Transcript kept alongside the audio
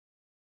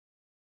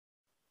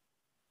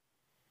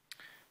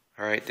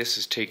Alright, this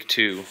is take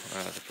two.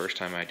 The first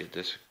time I did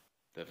this,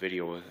 the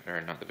video,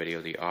 or not the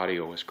video, the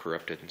audio was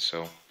corrupted, and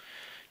so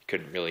you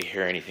couldn't really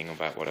hear anything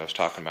about what I was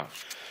talking about.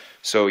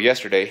 So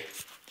yesterday,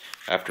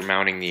 after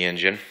mounting the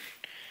engine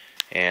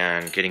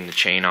and getting the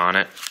chain on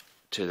it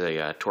to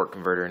the torque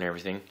converter and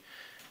everything,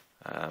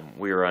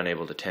 we were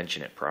unable to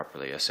tension it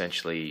properly.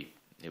 Essentially,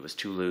 it was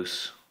too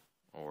loose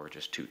or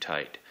just too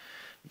tight.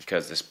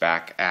 Because this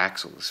back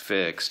axle is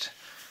fixed,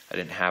 I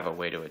didn't have a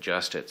way to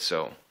adjust it,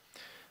 so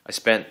I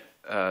spent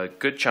a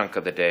good chunk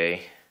of the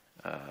day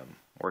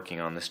working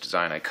on this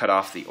design. I cut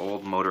off the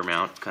old motor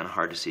mount. It's kind of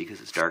hard to see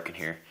because it's dark in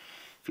here.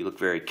 If you look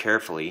very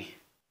carefully,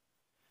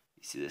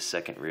 you see this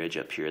second ridge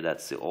up here.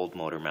 That's the old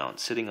motor mount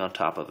sitting on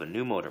top of a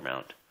new motor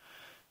mount.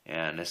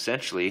 And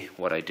essentially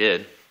what I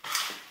did,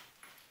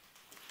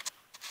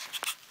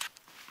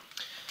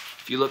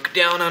 if you look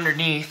down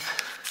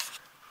underneath,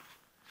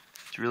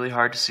 it's really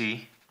hard to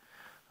see.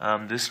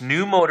 This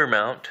new motor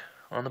mount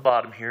on the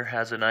bottom here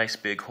has a nice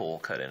big hole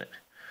cut in it.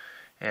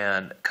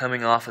 And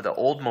coming off of the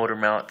old motor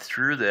mount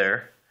through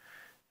there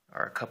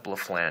are a couple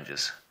of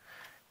flanges.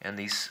 And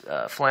these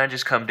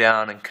flanges come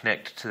down and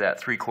connect to that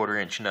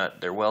 3/4 inch nut.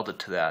 They're welded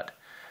to that,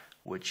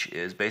 which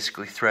is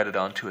basically threaded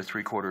onto a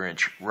 3/4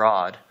 inch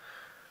rod.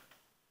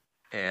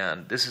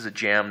 And this is a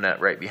jam nut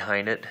right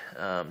behind it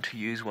to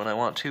use when I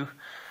want to.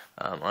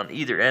 On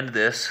either end of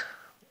this,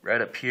 right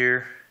up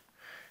here,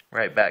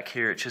 right back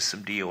here, it's just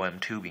some DOM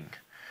tubing.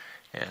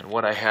 And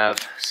what I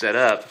have set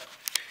up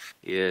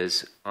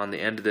is on the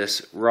end of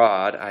this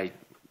rod, I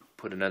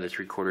put another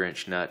 3/4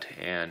 inch nut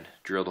and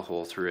drilled a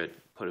hole through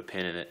it, put a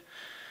pin in it.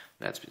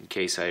 That's in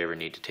case I ever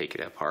need to take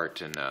it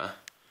apart and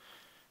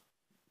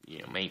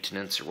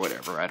maintenance or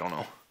whatever, I don't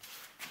know.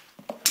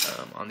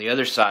 On the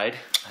other side,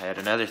 I had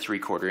another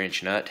 3/4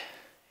 inch nut,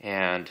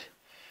 and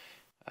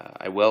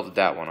I welded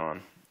that one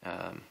on.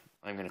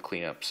 I'm going to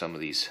clean up some of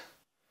these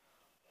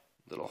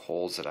little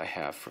holes that I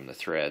have from the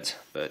threads,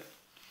 but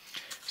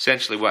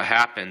essentially what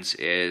happens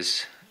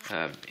is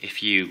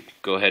if you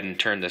go ahead and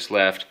turn this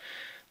left,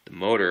 the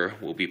motor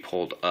will be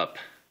pulled up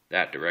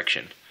that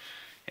direction,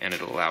 and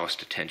it'll allow us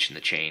to tension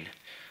the chain.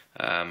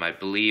 I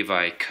believe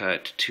I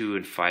cut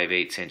 2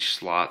 5/8 inch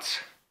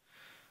slots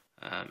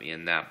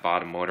in that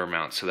bottom motor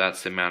mount, so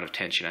that's the amount of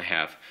tension I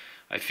have.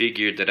 I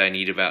figured that I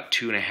need about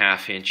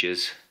 2.5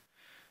 inches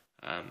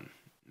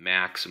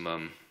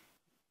maximum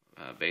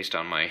based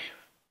on my, I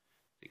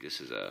think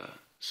this is a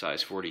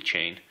size 40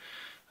 chain.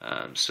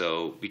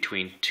 So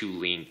between two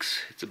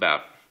links, it's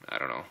about, I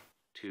don't know,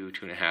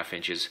 2.5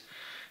 inches.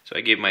 So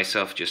I gave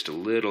myself just a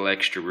little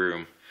extra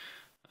room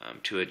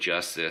to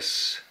adjust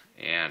this.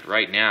 And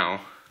right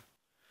now,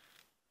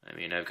 I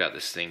mean, I've got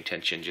this thing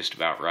tensioned just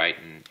about right,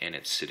 and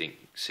it's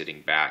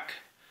sitting back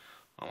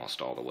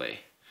almost all the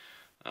way.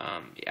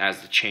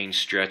 As the chain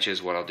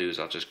stretches, what I'll do is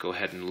I'll just go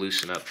ahead and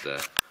loosen up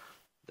the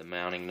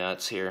mounting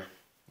nuts here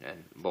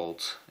and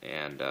bolts,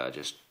 and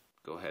just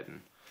go ahead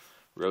and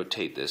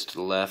rotate this to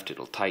the left.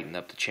 It'll tighten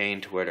up the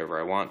chain to whatever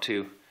I want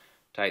to,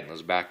 tighten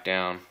those back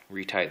down,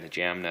 retighten the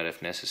jam nut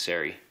if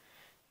necessary,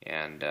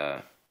 and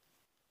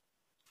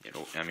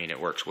it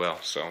works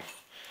well. So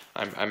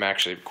I'm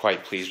actually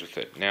quite pleased with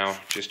it.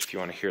 Now, just if you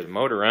want to hear the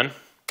motor run,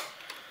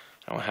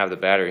 I don't have the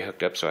battery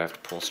hooked up, so I have to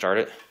pull start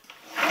it.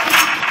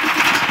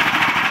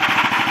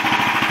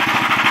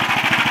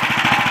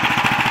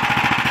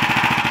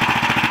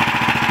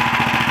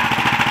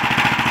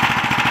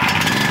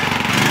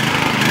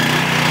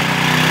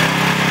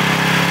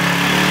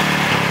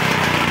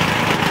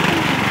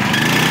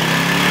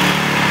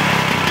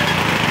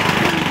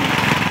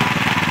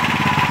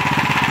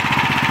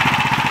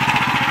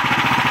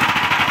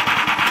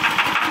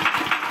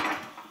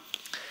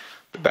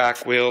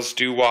 Back wheels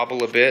do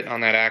wobble a bit on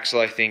that axle.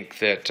 I think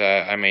that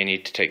I may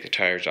need to take the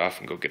tires off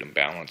and go get them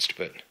balanced,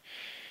 but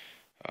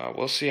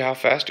we'll see how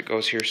fast it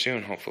goes here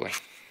soon, hopefully.